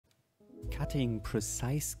Cutting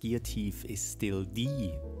precise gear teeth is still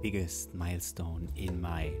the biggest milestone in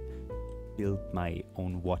my build my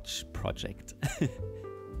own watch project.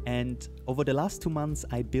 And over the last 2 months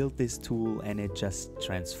I built this tool and it just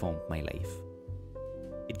transformed my lathe.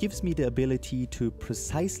 It gives me the ability to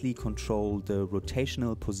precisely control the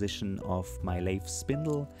rotational position of my lathe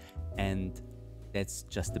spindle, and that's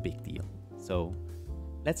just a big deal. So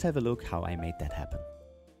let's have a look how I made that happen.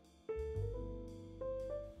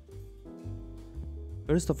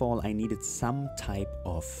 First of all, I needed some type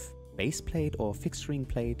of base plate or fixturing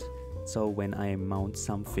plate, so when I mount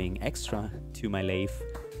something extra to my lathe,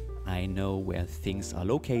 I know where things are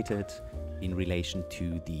located in relation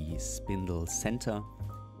to the spindle center.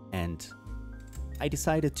 And I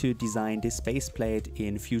decided to design this base plate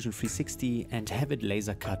in Fusion 360 and have it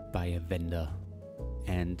laser cut by a vendor.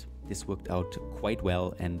 And this worked out quite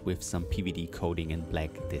well, and with some PVD coating in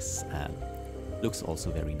black, this looks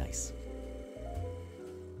also very nice.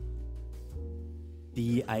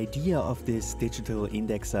 The idea of this digital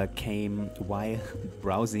indexer came while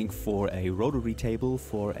browsing for a rotary table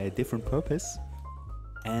for a different purpose.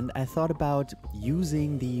 And I thought about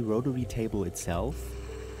using the rotary table itself,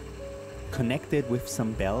 connected with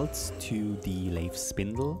some belts to the lathe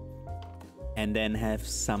spindle, and then have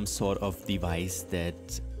some sort of device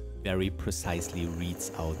that very precisely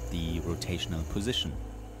reads out the rotational position.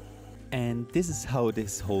 And this is how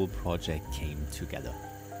this whole project came together.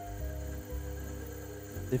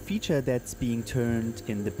 The feature that's being turned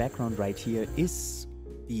in the background right here is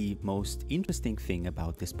the most interesting thing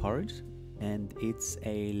about this part, and it's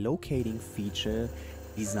a locating feature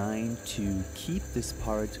designed to keep this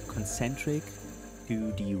part concentric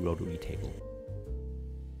to the rotary table.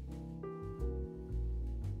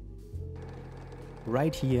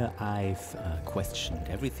 Right here I've questioned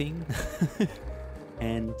everything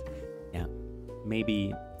and yeah,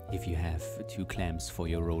 maybe if you have 2 clamps for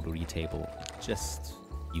your rotary table, just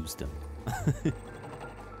use them.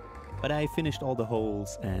 But I finished all the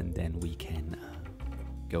holes and then we can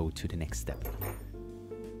go to the next step.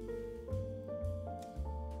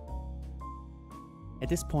 At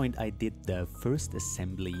this point I did the first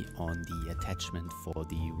assembly on the attachment for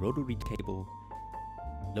the rotary table,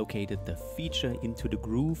 located the feature into the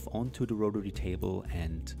groove onto the rotary table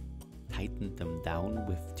and tightened them down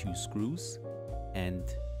with 2 screws. And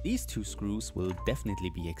these 2 screws will definitely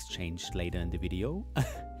be exchanged later in the video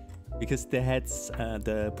because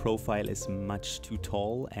the profile is much too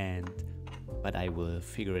tall, but I will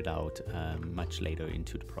figure it out much later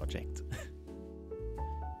into the project.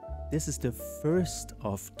 This is the first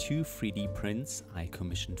of 2 3D prints I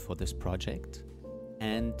commissioned for this project,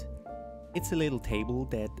 and it's a little table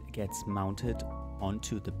that gets mounted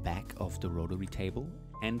onto the back of the rotary table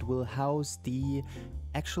and will house the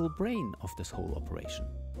actual brain of this whole operation.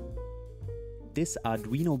 This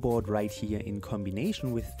Arduino board right here, in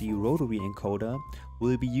combination with the rotary encoder,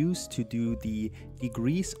 will be used to do the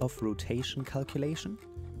degrees of rotation calculation.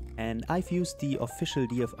 And I've used the official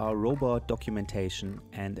DFR robot documentation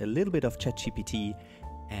and a little bit of ChatGPT,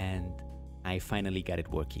 and I finally got it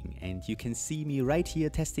working. And you can see me right here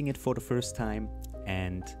testing it for the first time,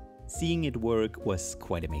 and seeing it work was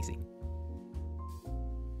quite amazing.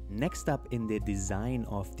 Next up in the design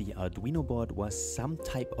of the Arduino board was some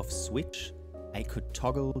type of switch I could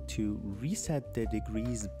toggle to reset the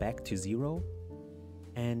degrees back to 0,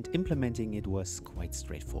 and implementing it was quite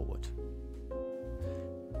straightforward.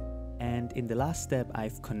 And in the last step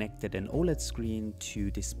I've connected an OLED screen to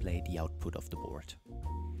display the output of the board.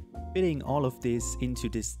 Fitting all of this into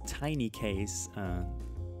this tiny case,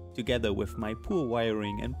 together with my poor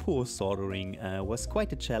wiring and poor soldering, was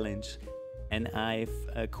quite a challenge, and I've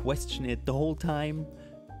questioned it the whole time.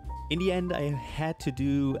 In the end I had to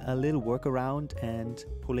do a little workaround and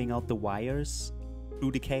pulling out the wires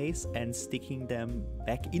through the case and sticking them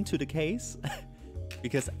back into the case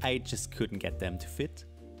because I just couldn't get them to fit.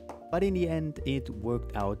 But in the end it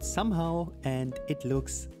worked out somehow, and it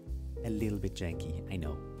looks a little bit janky, I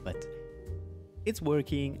know, but it's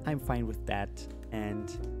working, I'm fine with that, and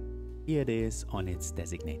here it is on its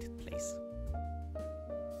designated place.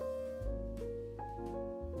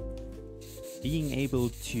 Being able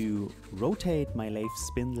to rotate my lathe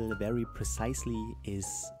spindle very precisely is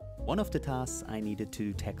one of the tasks I needed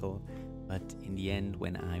to tackle, but in the end,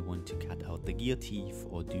 when I want to cut out the gear teeth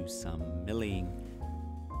or do some milling,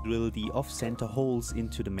 drill the off-center holes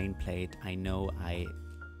into the main plate, I know I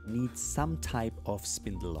need some type of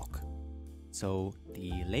spindle lock. So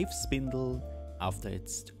the lathe spindle, after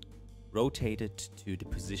it's rotated to the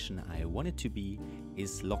position I want it to be,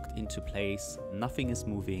 is locked into place, nothing is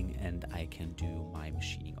moving, and I can do my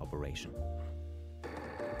machining operation.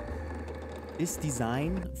 This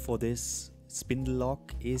design for this spindle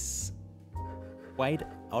lock is quite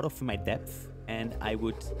out of my depth, and I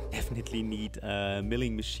would definitely need a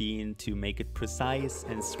milling machine to make it precise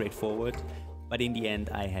and straightforward, but in the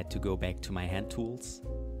end I had to go back to my hand tools.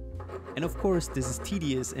 And of course this is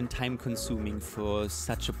tedious and time consuming for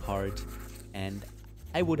such a part, and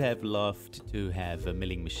I would have loved to have a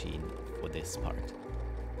milling machine for this part.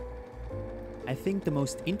 I think the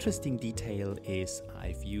most interesting detail is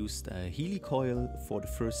I've used a helicoil for the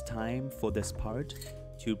first time for this part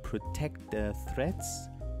to protect the threads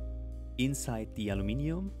inside the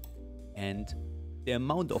aluminium, and the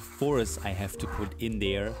amount of force I have to put in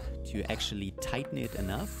there to actually tighten it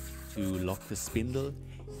enough to lock the spindle,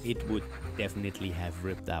 it would definitely have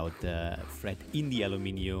ripped out the thread in the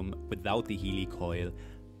aluminium without the helicoil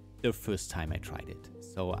the first time I tried it.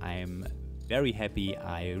 So I'm very happy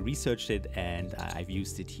I researched it and I've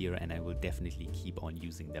used it here, and I will definitely keep on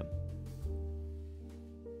using them.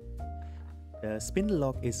 The spindle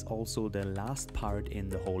lock is also the last part in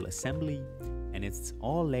the whole assembly, and it's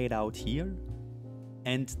all laid out here.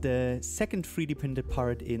 And the second 3D printed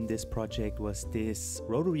part in this project was this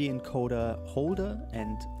rotary encoder holder,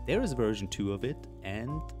 and there is version 2 of it,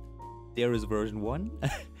 and there is version 1.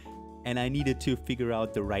 And I needed to figure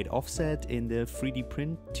out the right offset in the 3D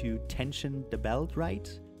print to tension the belt right.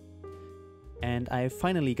 And I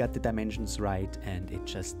finally got the dimensions right, and it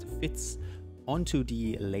just fits onto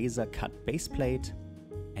the laser cut base plate,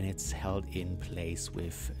 and it's held in place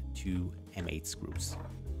with 2 M8 screws.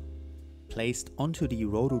 Placed onto the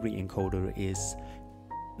rotary encoder is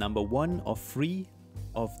number 1 of 3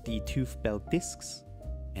 of the tooth belt discs,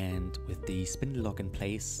 and with the spindle lock in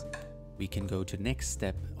place, we can go to the next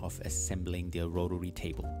step of assembling the rotary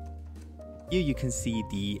table. Here you can see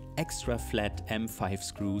the extra flat M5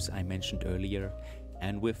 screws I mentioned earlier,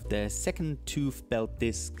 and with the second tooth belt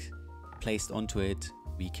disc placed onto it,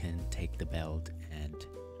 we can take the belt and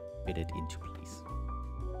fit it into place.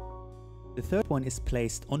 The third one is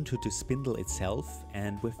placed onto the spindle itself,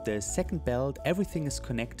 and with the second belt everything is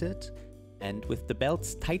connected, and with the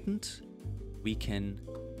belts tightened we can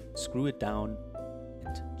screw it down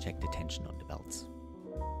and check the tension on the belts.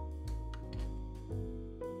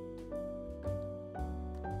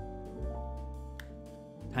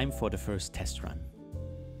 Time for the first test run.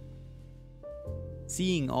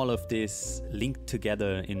 Seeing all of this linked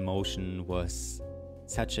together in motion was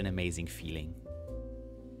such an amazing feeling.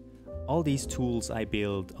 All these tools I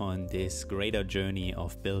built on this greater journey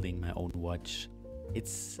of building my own watch.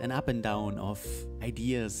 It's an up and down of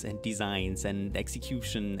ideas and designs and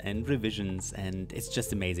execution and revisions, and it's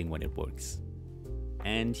just amazing when it works.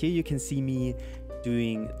 And here you can see me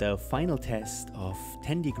doing the final test of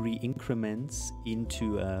 10-degree increments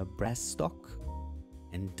into a brass stock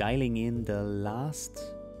and dialing in the last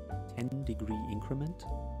 10-degree increment.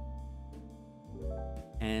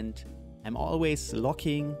 And I'm always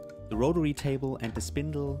locking the rotary table and the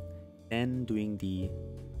spindle, then doing the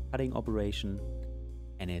cutting operation,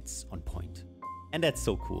 and it's on point. And that's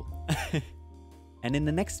so cool. And in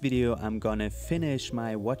the next video I'm gonna finish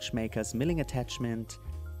my Watchmaker's milling attachment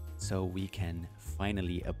so we can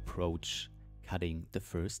finally approach cutting the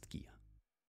first gear.